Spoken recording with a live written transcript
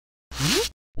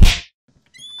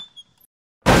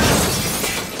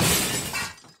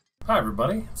Hi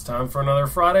everybody, it's time for another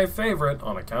Friday favorite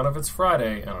on account of it's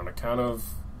Friday and on account of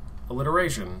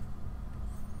alliteration.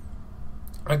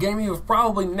 A game you've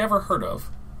probably never heard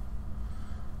of.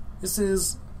 This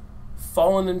is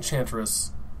Fallen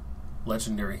Enchantress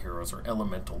Legendary Heroes, or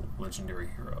Elemental Legendary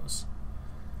Heroes.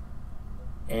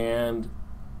 And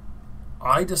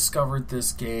I discovered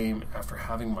this game after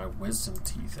having my wisdom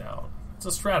teeth out. It's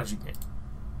a strategy game.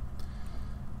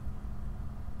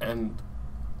 And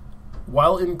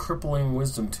while in crippling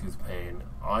wisdom tooth pain,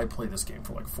 I played this game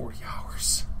for like 40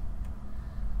 hours.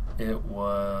 It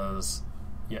was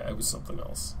something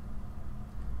else.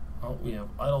 Oh, we have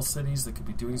idle cities that could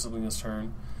be doing something this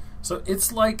turn. So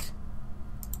it's like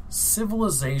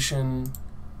Civilization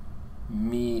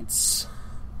meets...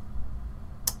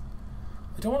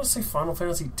 I don't want to say Final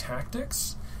Fantasy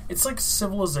Tactics. It's like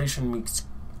Civilization meets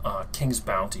King's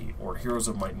Bounty or Heroes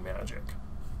of Might and Magic.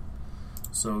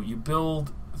 So you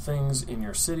build things in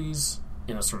your cities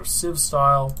in a sort of Civ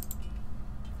style.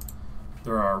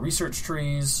 There are research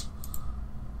trees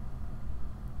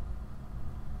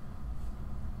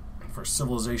for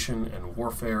civilization and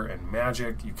warfare and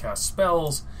magic. You cast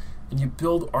spells and you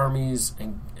build armies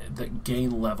and that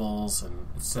gain levels and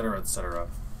etc. etc.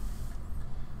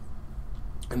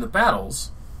 And the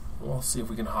battles, well, I'll see if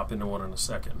we can hop into one in a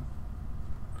second.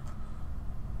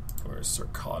 Where's Sir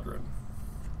Cadron?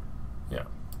 Yeah.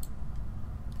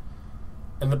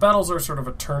 And the battles are sort of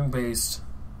a turn-based...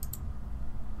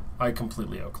 I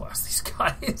completely outclass these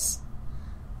guys.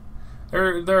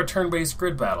 They're a turn-based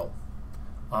grid battle,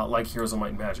 like Heroes of Might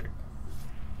and Magic.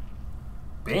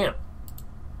 Bam!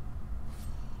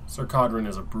 Sir Cadron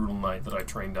is a brutal knight that I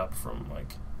trained up from,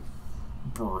 like,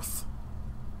 birth.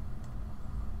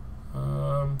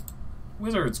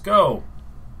 Wizards, go!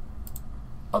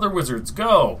 Other wizards,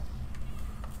 go!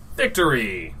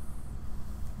 Victory!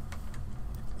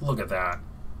 Look at that.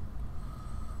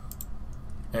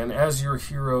 And as your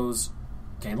heroes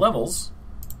gain levels,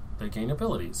 they gain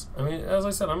abilities. I mean, as I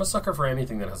said, I'm a sucker for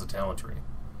anything that has a talent tree.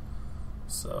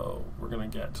 So we're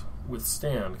going to get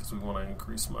Withstand, because we want to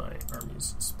increase my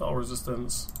army's spell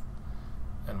resistance.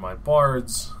 And my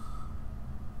bards,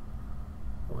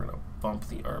 we're going to bump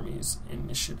the army's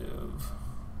initiative.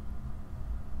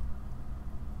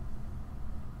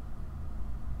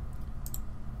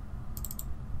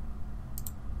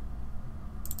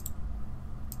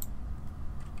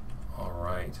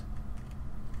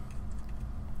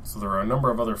 So there are a number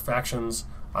of other factions.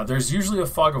 There's usually a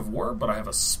Fog of War, but I have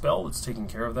a spell that's taking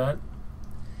care of that.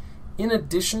 In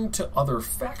addition to other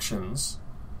factions,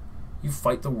 you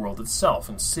fight the world itself.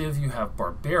 In Civ, you have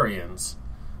barbarians,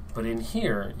 but in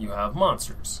here, you have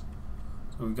monsters.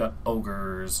 So we've got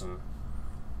ogres and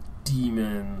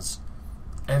demons,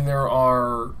 and there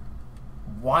are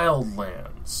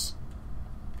wildlands.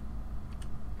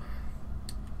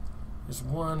 There's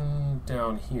one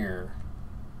down here.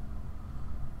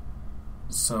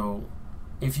 So,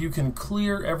 if you can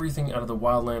clear everything out of the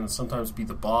wildland and sometimes be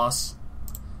the boss,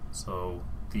 so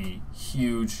the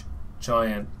huge,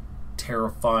 giant,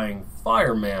 terrifying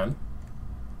fireman,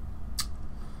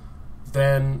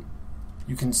 then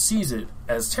you can seize it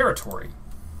as territory.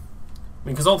 I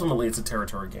mean, because ultimately it's a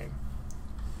territory game.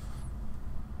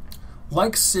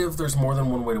 Like Civ, there's more than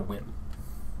one way to win.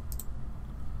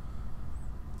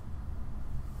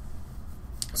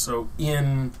 So,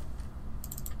 in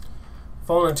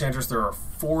Fallen Enchantress, there are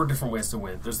 4 different ways to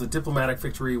win. There's the diplomatic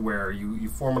victory, where you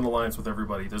form an alliance with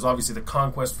everybody. There's obviously the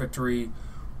conquest victory,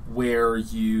 where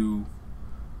you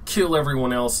kill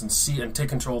everyone else and take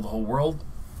control of the whole world.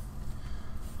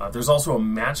 There's also a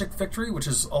magic victory, which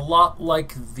is a lot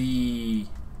like the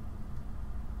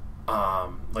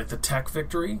tech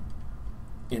victory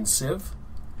in Civ,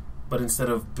 but instead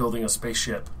of building a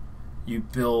spaceship, you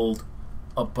build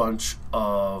a bunch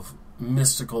of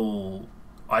mystical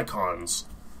icons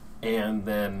and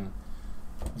then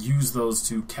use those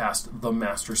to cast the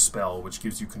master spell, which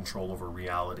gives you control over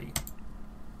reality.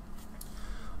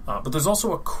 But there's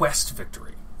also a quest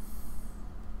victory,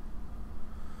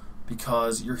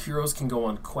 because your heroes can go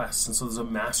on quests, and so there's a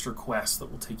master quest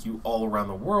that will take you all around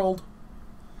the world,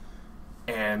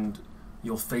 and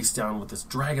you'll face down with this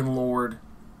dragon lord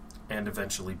and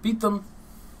eventually beat them.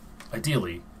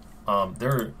 Ideally,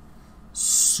 they're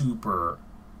super...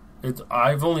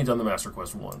 I've only done the Master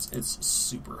Quest once. It's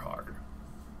super hard.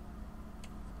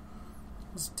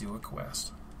 Let's do a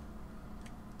quest.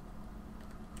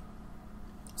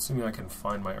 Assuming I can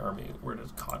find my army. Where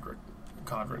does Cadron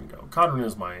go?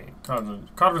 Cadron's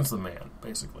the man,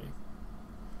 basically.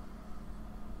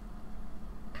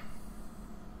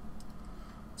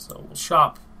 So we'll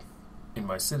shop in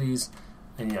my cities,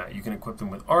 and yeah, you can equip them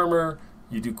with armor.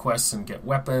 You do quests and get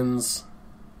weapons.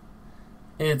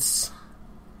 It's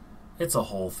a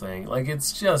whole thing. Like,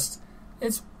 it's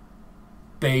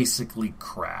basically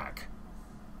crack.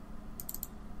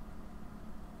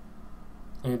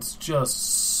 It's just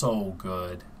so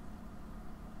good.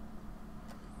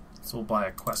 So we'll buy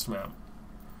a quest map.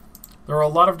 There are a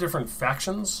lot of different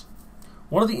factions.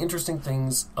 One of the interesting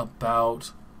things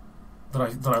about that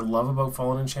I love about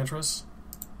Fallen Enchantress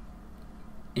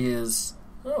is,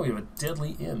 oh, we have a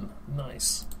deadly inn.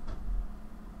 Nice.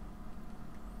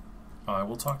 I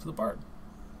will talk to the bard.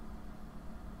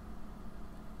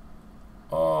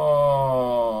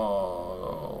 Oh,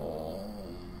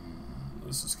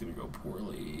 this is going to go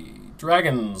poorly.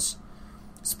 Dragons.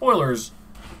 Spoilers.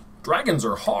 Dragons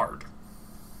are hard.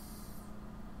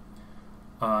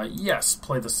 Yes,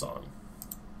 play the song.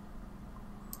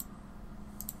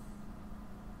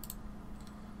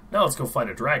 Now let's go fight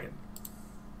a dragon.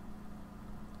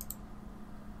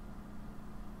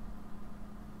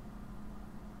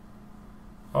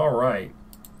 Alright.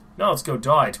 Now let's go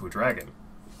die to a dragon.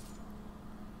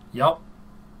 Yup.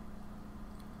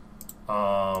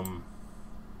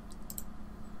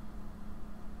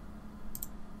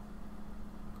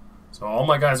 So all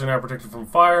my guys are now protected from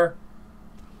fire,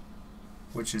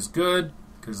 which is good,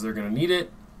 because they're going to need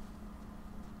it.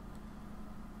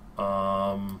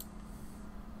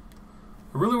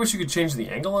 I really wish you could change the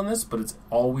angle on this, but it's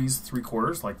always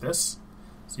 3/4 like this,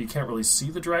 so you can't really see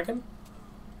the dragon.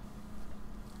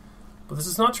 But this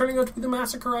is not turning out to be the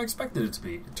massacre I expected it to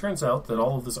be. It turns out that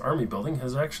all of this army building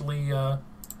has actually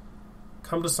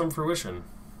come to some fruition.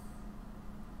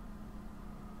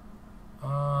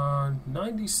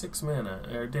 96 mana,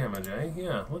 or damage, eh?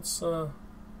 Yeah, let's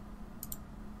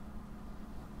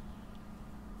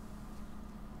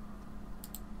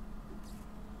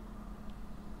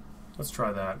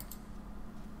try that.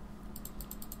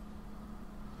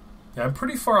 Yeah, I'm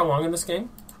pretty far along in this game.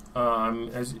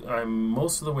 I'm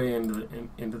most of the way into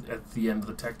at the end of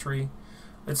the tech tree.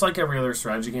 It's like every other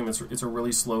strategy game. It's a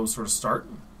really slow sort of start.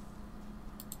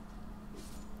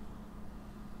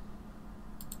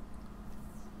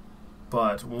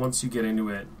 But once you get into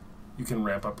it, you can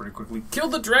ramp up pretty quickly. Kill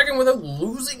the dragon without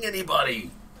losing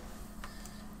anybody!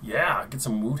 Yeah, get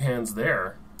some woot hands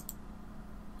there.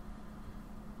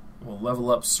 We'll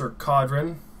level up Sir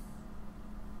Codrin.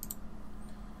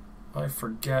 I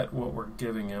forget what we're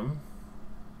giving him.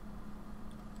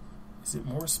 Is it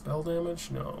more spell damage?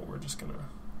 No, we're just gonna...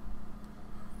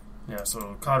 Yeah,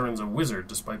 so Codrin's a wizard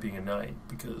despite being a knight,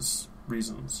 because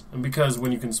reasons. And because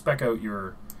when you can spec out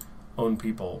your own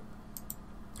people,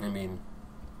 I mean,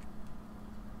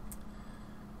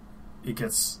 it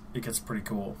gets pretty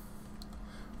cool.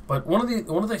 But one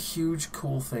of the huge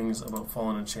cool things about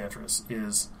Fallen Enchantress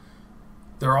is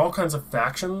there are all kinds of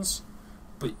factions,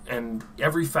 and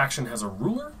every faction has a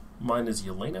ruler. Mine is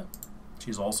Yelena.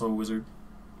 She's also a wizard.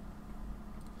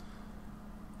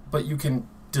 But you can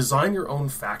design your own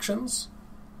factions,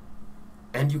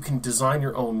 and you can design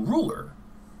your own ruler.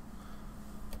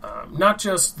 Not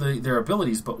just their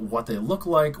abilities, but what they look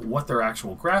like, what their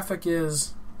actual graphic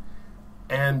is,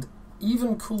 and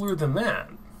even cooler than that,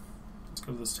 let's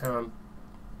go to this town.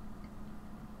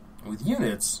 With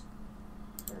units,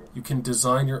 you can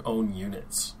design your own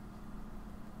units.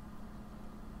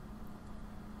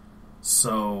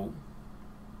 So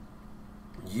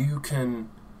you can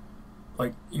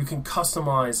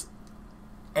customize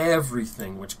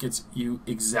everything, which gets you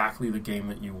exactly the game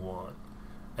that you want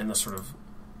and the sort of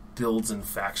builds and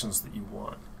factions that you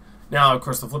want. Now, of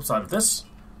course, the flip side of this,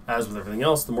 as with everything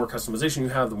else, the more customization you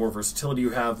have, the more versatility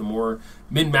you have, the more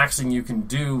min-maxing you can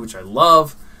do, which I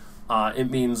love. It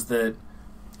means that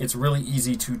it's really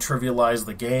easy to trivialize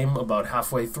the game about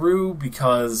halfway through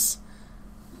because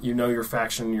you know your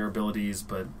faction, your abilities,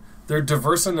 but they're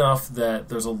diverse enough that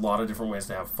there's a lot of different ways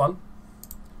to have fun.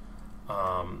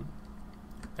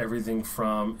 Everything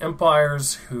from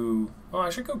empires who... Oh, I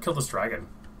should go kill this dragon.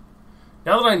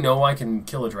 Now that I know I can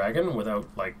kill a dragon without,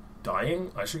 like,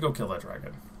 dying, I should go kill that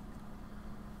dragon.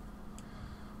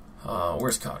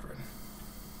 Where's Codrin?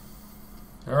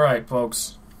 Alright,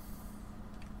 folks.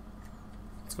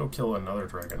 Let's go kill another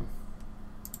dragon.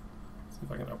 See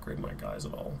if I can upgrade my guys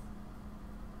at all.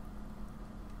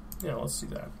 Yeah, let's do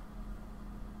that.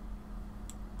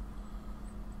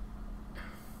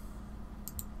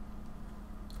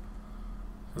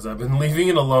 Because I've been leaving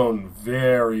it alone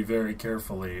very, very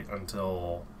carefully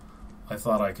until I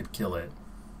thought I could kill it.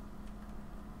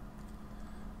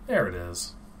 There it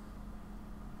is.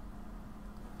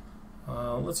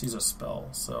 Let's use a spell.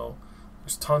 So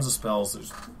there's tons of spells.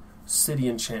 There's city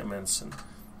enchantments and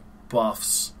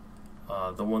buffs.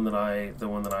 The one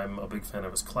that I'm a big fan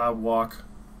of is Cloud Walk.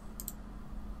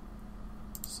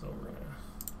 So we're gonna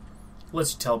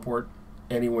let you teleport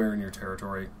anywhere in your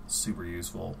territory. Super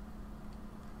useful.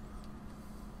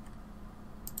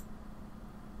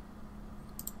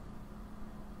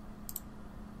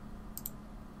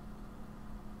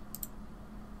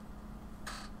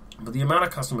 But the amount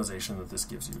of customization that this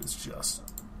gives you is just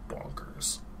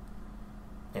bonkers.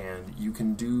 And you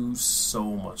can do so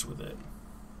much with it.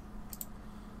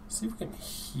 See if we can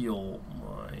heal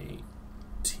my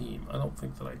team. I don't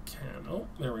think that I can. Oh,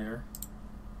 there we are.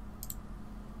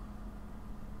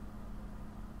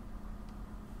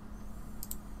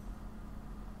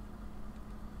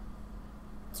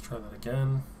 Let's try that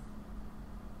again.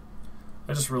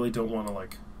 I just really don't want to,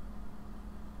 like,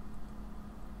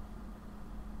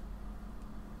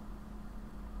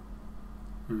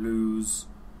 lose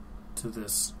to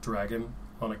this dragon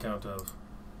on account of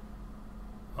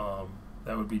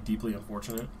that would be deeply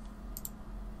unfortunate.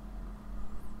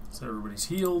 So everybody's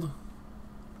healed.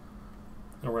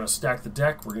 And we're going to stack the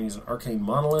deck. We're going to use an arcane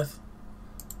monolith,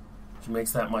 which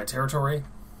makes that my territory.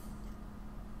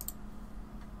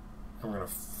 And we're going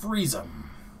to freeze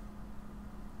them.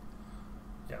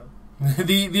 Yeah.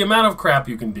 the amount of crap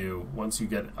you can do once you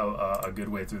get a good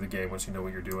way through the game, once you know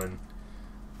what you're doing,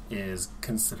 is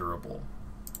considerable.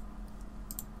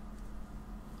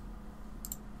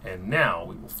 And now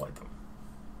we will fight them.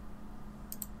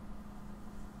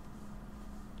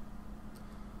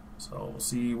 So we'll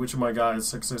see which of my guys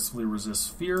successfully resists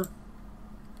fear.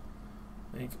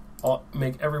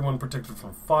 Make everyone protected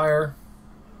from fire,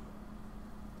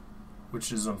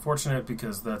 which is unfortunate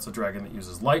because that's a dragon that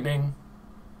uses lightning.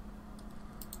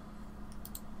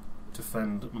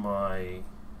 Defend my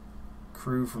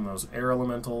crew from those air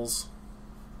elementals.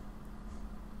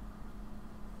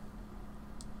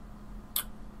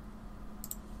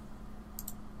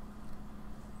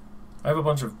 I have a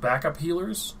bunch of backup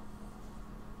healers.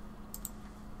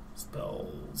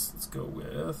 Spells. Let's go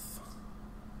with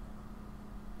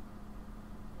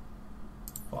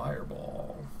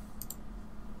Fireball.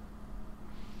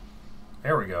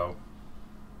 There we go.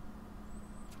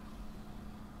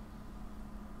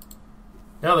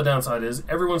 Now the downside is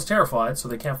everyone's terrified, so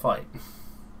they can't fight.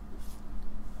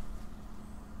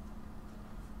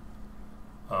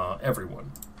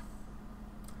 Everyone.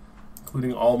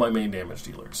 Including all my main damage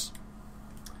dealers.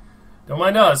 Don't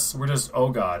mind us, we're just, oh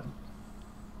god.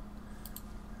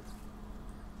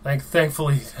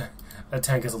 Thankfully, that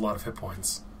tank has a lot of hit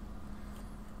points.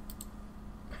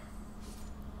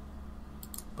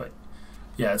 But,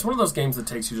 yeah, it's one of those games that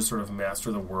takes you to sort of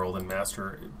master the world and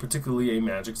master, particularly a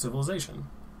magic civilization.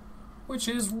 Which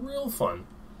is real fun.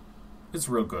 It's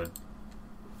real good.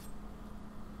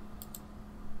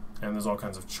 And there's all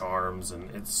kinds of charms,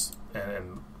 and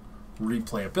and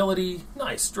replayability.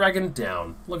 Nice, dragon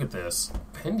down. Look at this.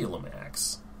 Pendulum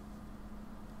axe.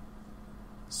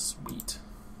 Sweet.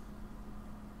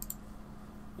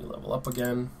 We level up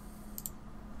again.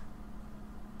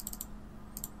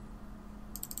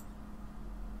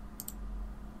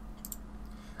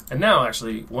 And now,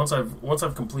 actually, once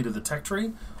I've completed the tech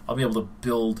tree, I'll be able to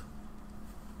build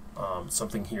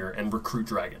something here and recruit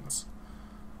dragons,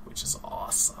 which is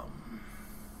awesome.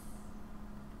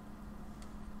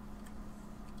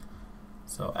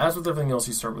 So, as with everything else,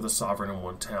 you start with a sovereign in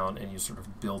one town and you sort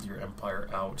of build your empire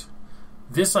out.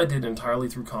 This I did entirely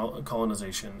through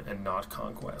colonization and not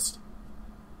conquest.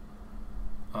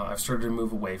 I've started to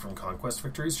move away from conquest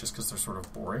victories just because they're sort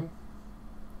of boring.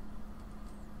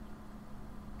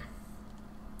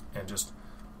 And just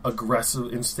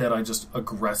instead I just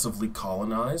aggressively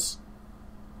colonize.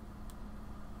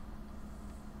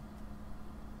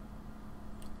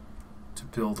 To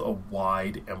build a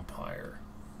wide empire.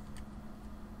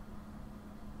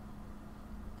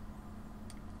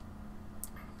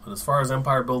 But as far as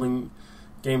empire building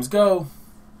games go,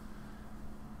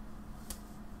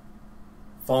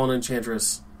 Fallen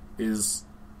Enchantress is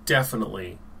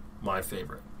definitely my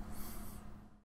favorite.